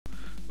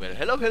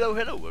Hello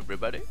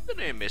everybody. The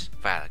name is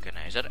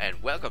Falconizer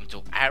and welcome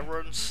to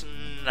Iron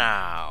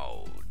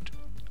Snout.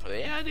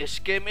 Yeah, this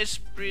game is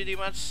pretty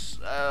much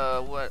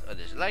what it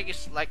is like.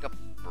 It's like a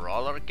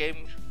brawler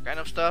game kind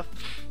of stuff,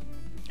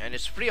 and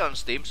it's free on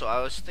Steam. So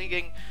I was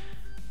thinking,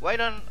 why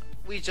don't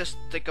we just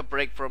take a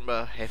break from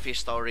a heavy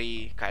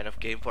story kind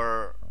of game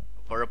for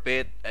a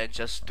bit and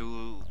just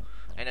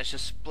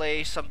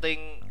play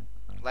something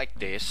like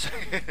this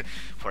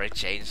for a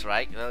change,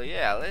 right? Well,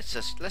 yeah, let's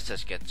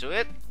just get to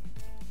it.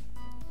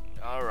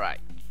 All right.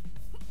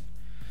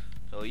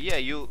 So yeah,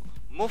 you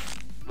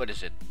move. What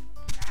is it?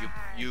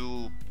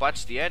 You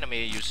punch the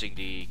enemy using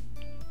the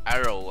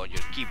arrow on your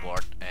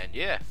keyboard, and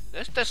yeah,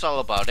 that's all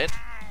about it.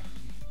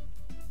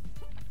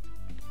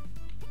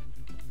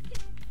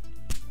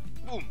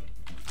 Boom.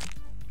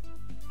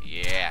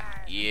 Yeah.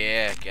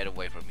 Get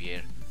away from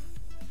here.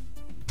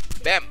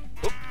 Bam.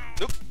 Oop.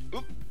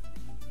 Oop.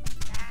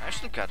 I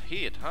still got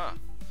hit, huh?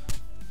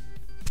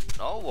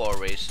 No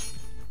worries.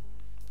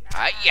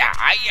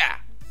 Hiya.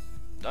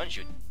 Don't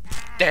you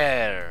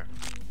dare!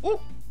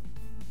 Woo!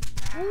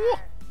 Woo!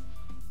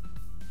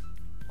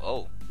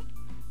 Oh,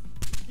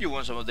 you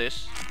want some of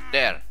this?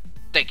 There,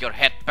 take your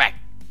head back.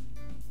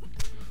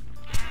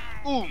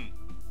 Boom!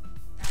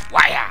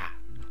 Waya!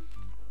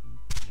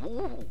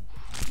 Woo!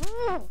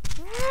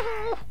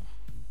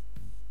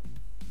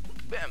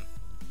 Bam!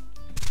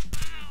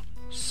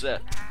 Sir,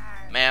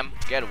 ma'am,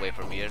 get away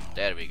from here.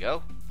 There we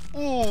go.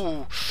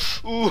 Ooh!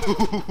 Ooh!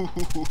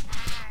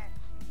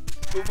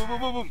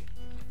 Boom!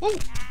 Ooh.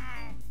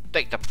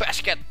 Take the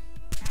basket.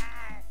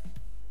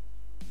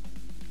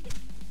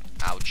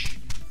 Ouch.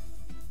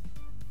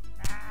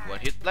 One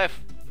hit left.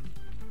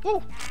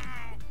 Woo.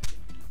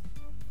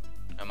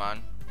 Come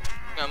on.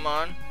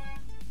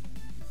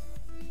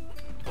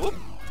 Whoop.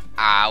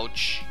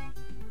 Ouch.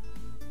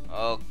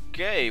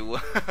 Okay.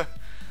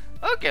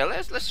 Okay,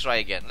 let's try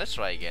again.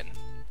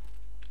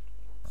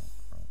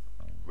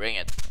 Bring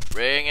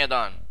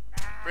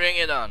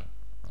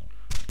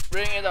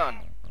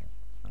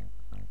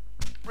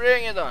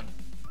it on.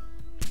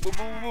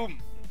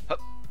 Boom. Hup.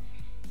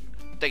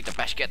 Take the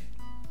basket.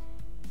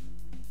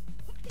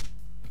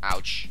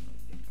 Ouch.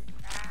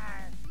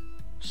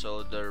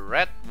 So the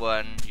red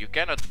one, you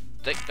cannot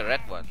take the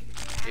red one.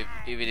 If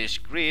it is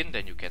green,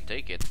 then you can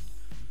take it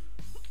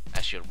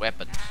as your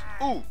weapons.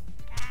 Ooh.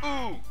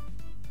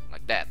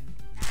 Like that.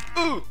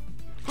 Ooh.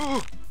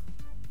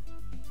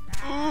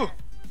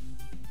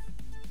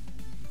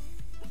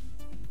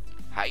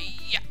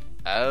 Hiya.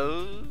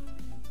 Oh,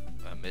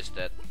 I missed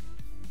that.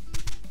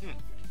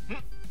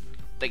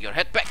 Take your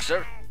head back,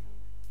 sir.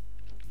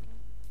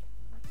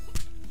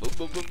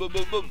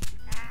 Boom.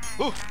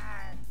 Ooh.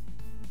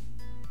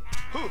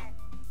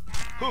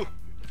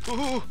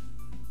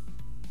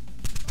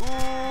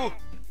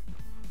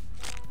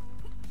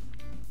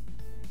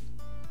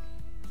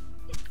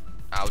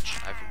 Ouch,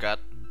 I forgot.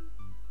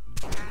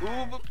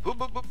 Boom.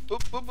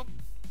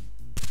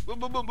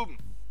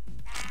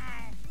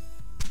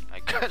 I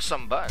got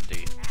some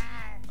bounty.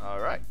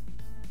 Alright.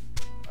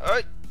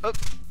 Up.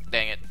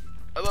 Dang it.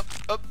 Up.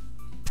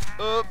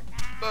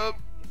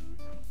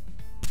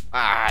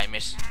 I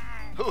miss.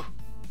 Whew.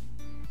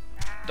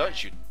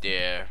 Don't you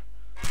dare.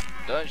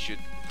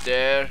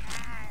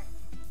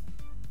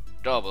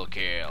 Double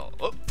kill.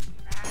 Oh.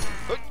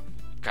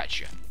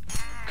 Gotcha.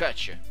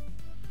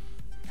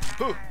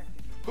 There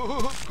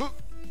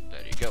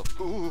you go.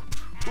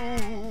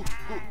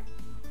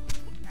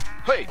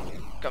 Hey,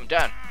 come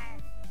down.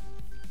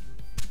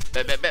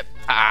 Bep.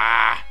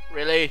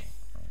 Really?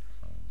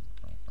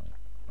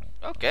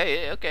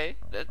 Okay.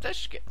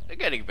 That's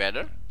getting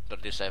better.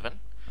 37.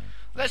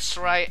 Let's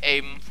try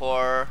aim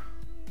for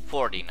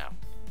 40 now.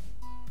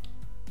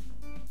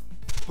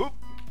 Hoop.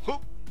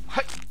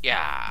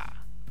 Yeah.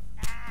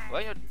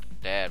 Well,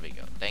 there we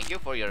go. Thank you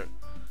for your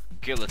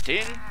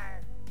guillotine.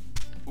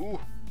 Ooh.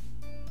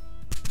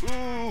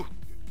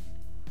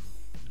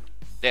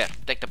 There,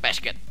 take the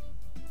basket.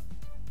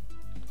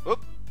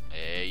 Oop.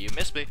 Hey, you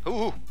missed me.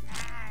 Ooh.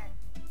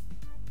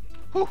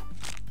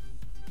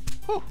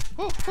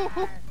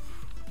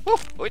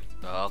 Wait.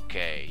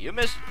 Okay, you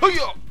missed.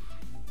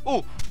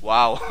 Oh,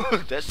 wow.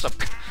 That's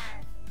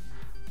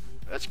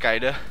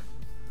kinda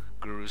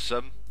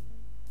gruesome.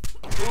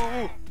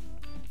 Ooh.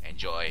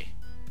 Enjoy.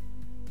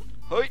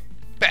 Hey,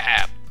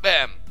 bam.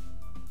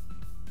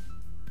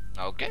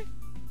 Okay.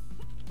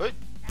 Hey,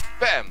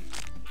 bam.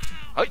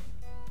 Hey.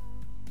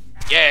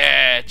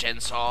 Yeah,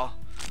 chainsaw.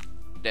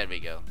 There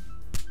we go.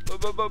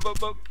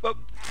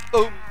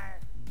 Boom.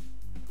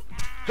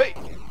 Hey.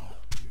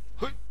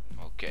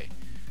 Okay.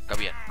 Come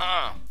here.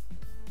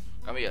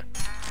 Come here.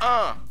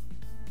 I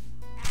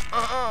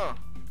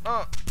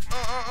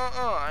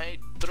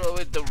throw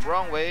it the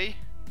wrong way.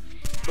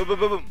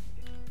 Boom.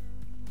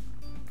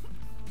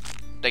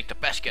 Take the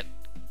basket.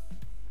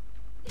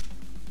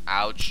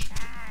 Ouch.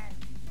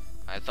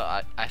 I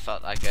thought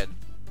I could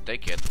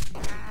take it.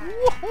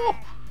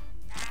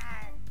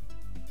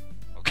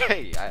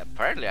 Okay,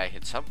 apparently I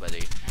hit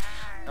somebody.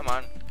 Come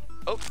on.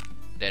 Oh,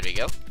 there we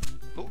go.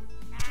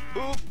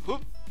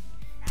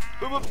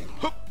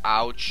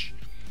 Ouch.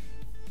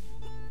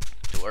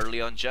 Too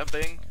early on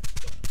jumping.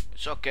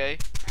 It's okay.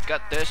 We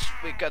got this.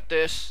 We got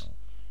this.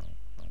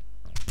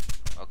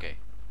 Okay.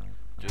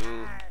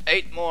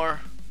 8 more.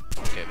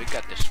 Okay, we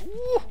got this.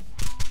 Woo!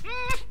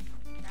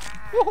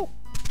 Woohoo!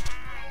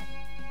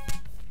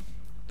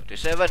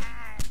 37.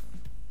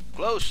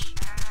 Close.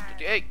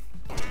 38.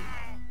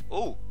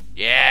 Oh,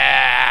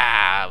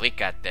 yeah! We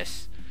got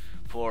this.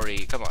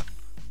 40. Come on.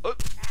 Oh,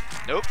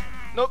 nope.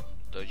 Nope.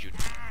 Don't you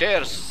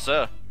dare,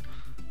 sir.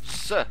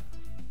 Sir.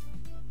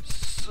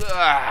 Sir.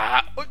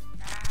 Oh.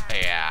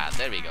 Yeah,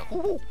 there we go.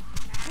 Woo.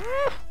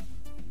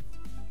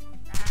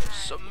 There's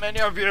so many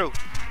of you.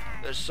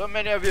 There's so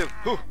many of you.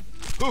 Boom.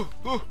 Boom.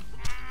 Boom.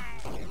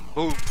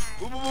 Boom.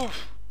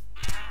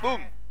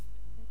 Boom.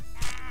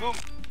 Boom.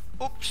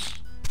 Oops.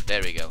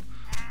 There we go.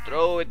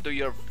 Throw it to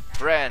your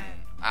friend.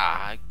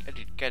 Ah, I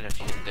did kind of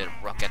hit the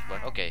rocket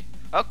one. Okay.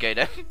 Okay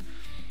then.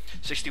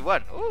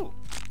 61. Ooh.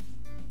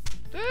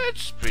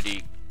 That's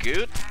pretty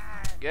good.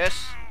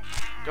 Guess.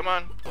 Come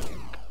on.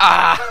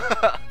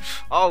 Ah!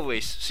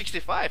 Always.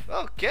 65.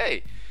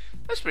 Okay.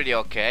 That's pretty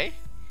okay.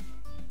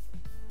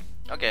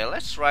 Okay,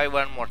 let's try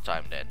one more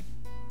time then.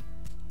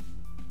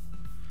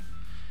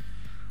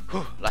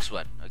 Whew, last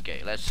one.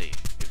 Okay, let's see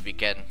if we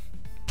can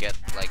get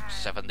like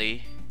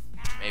 70,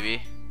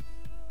 maybe.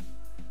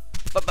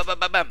 Bam, bam,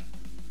 bam, bam,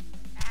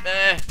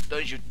 bam.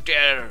 Don't you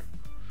dare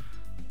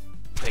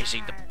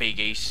facing the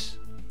piggies.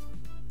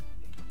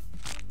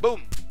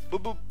 Boom,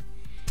 boom, boom,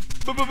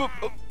 boom, boom, boom,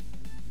 boom,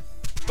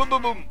 boom,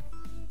 boom, boom, boom,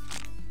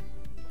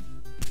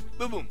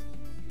 boom,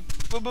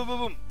 boom, boom, boom,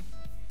 boom.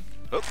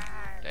 Oh,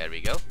 there we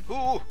go.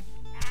 Ooh.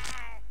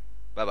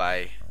 Bye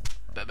bye.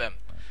 Bam, bam.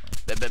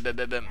 Bam, bam, bam,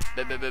 bam, bam,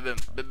 bam, bam, bam, bam,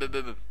 bam, bam,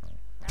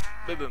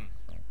 bam, bam.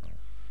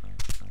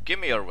 Give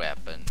me your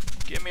weapon.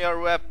 Give me your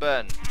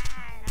weapon.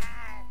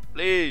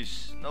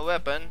 Please, no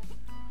weapon.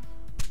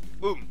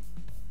 Boom.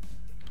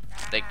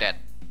 Take that.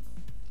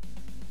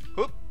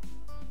 Hoop.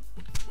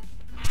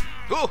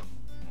 Hoo.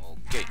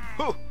 Okay.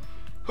 Hoo.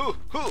 Hoo.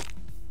 Hoo.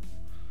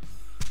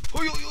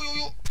 Hoo. Yo, yo, yo,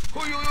 yo.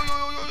 Hoo, yo, yo, yo,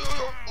 yo,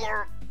 yo,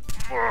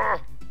 yo.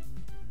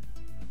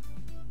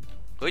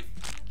 Hoo.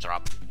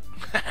 Drop.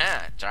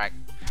 Haha. Track.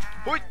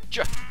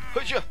 Hoo-cha.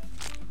 Hoo-cha.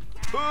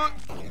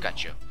 Hoo.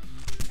 Gotcha.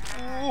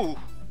 Ooh.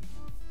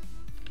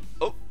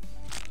 Oh.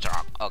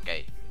 Drop.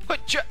 Okay.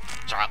 Hoo-cha.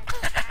 Drop.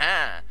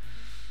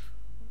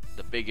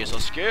 The biggest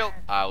of scale.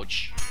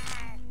 Ouch.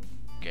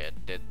 Get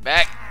it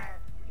back.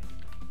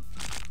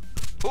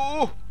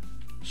 Oh,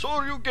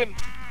 sorry again.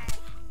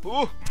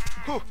 Oh,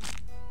 oh.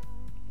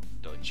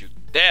 Don't you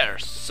dare,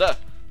 sir,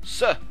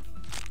 sir.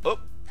 Oh,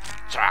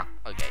 truck.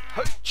 Okay.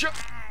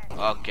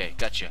 Okay,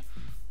 gotcha.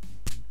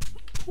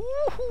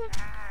 Woohoo!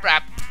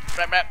 Rap,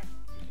 rap, rap.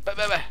 Ba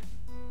ba ba.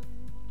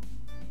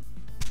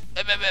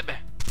 Ba ba ba ba.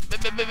 Ba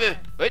ba ba ba.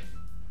 Wait.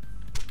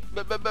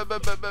 Ba ba ba ba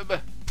ba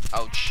ba.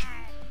 Ouch.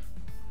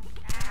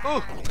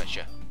 Oh,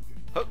 gotcha.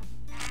 Oh.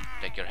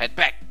 Take your head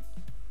back.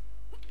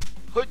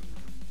 Hut.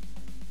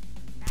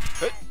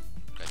 Hut.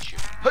 Got you.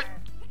 Hut.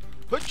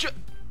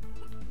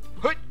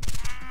 Hut.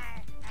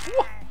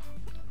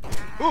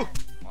 Hut.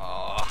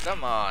 Oh,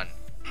 come on.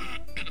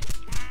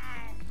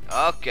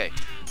 Okay.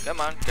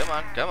 Come on, come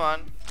on, come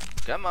on.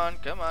 Come on,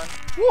 come on.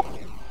 Woo.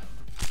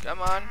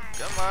 Come on,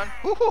 come on.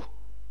 Woo.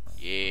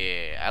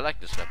 Yeah, I like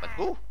this weapon.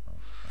 Woo.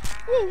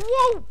 Woo,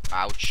 woo.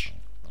 Ouch.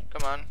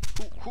 Come on.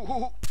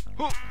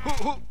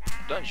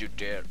 Don't you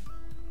dare.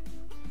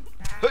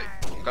 Hey,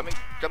 coming,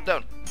 come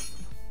down.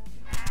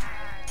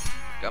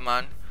 Come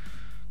on,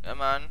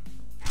 come on,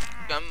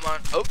 come on.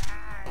 Oh,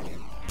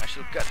 I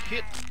still got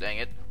hit. Dang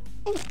it.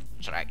 Oh,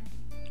 strike.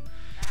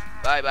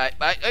 Bye, bye,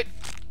 bye. Hey.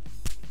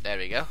 There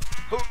we go.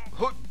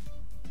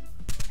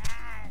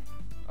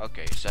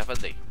 Okay,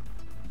 70.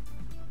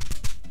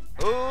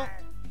 Oh,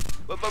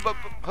 hop,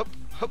 hop,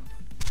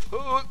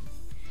 hop.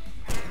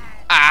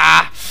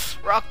 Ah,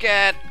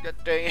 rocket. God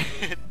dang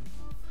it.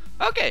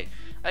 Okay.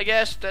 I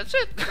guess that's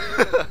it.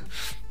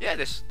 Yeah,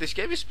 this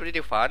game is pretty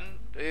fun.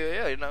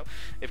 Yeah, you know,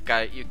 if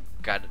you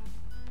got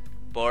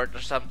bored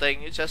or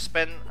something, you just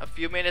spend a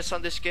few minutes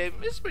on this game.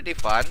 It's pretty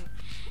fun.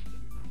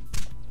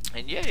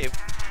 And yeah,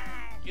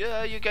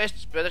 you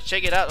guys better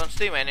check it out on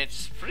Steam, and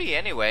it's free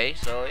anyway.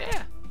 So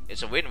yeah,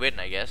 it's a win-win,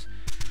 I guess.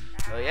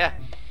 So yeah,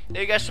 thank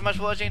you guys so much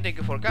for watching. Thank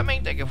you for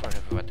coming. Thank you for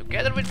everyone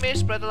together with me.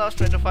 Spread the love,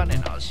 spread the fun,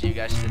 and I'll see you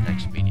guys in the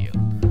next video.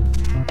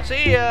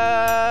 See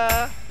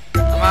ya.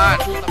 Come on,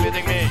 stop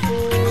hitting me.